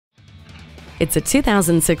It's a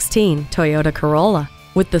 2016 Toyota Corolla.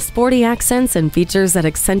 With the sporty accents and features that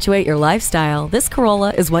accentuate your lifestyle, this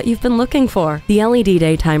Corolla is what you've been looking for. The LED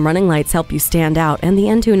daytime running lights help you stand out, and the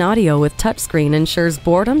Entune audio with touchscreen ensures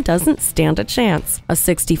boredom doesn't stand a chance. A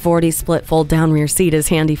 60/40 split fold-down rear seat is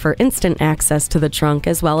handy for instant access to the trunk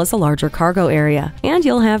as well as a larger cargo area. And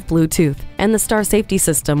you'll have Bluetooth and the Star Safety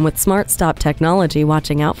System with Smart Stop technology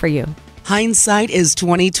watching out for you. Hindsight is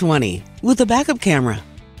 20/20 with a backup camera.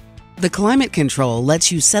 The climate control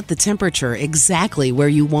lets you set the temperature exactly where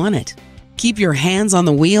you want it. Keep your hands on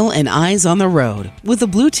the wheel and eyes on the road with the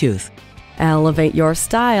Bluetooth. Elevate your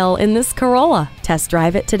style in this Corolla. Test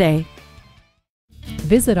drive it today.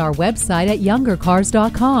 Visit our website at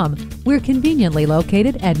youngercars.com. We're conveniently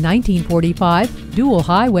located at 1945 Dual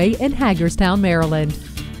Highway in Hagerstown, Maryland.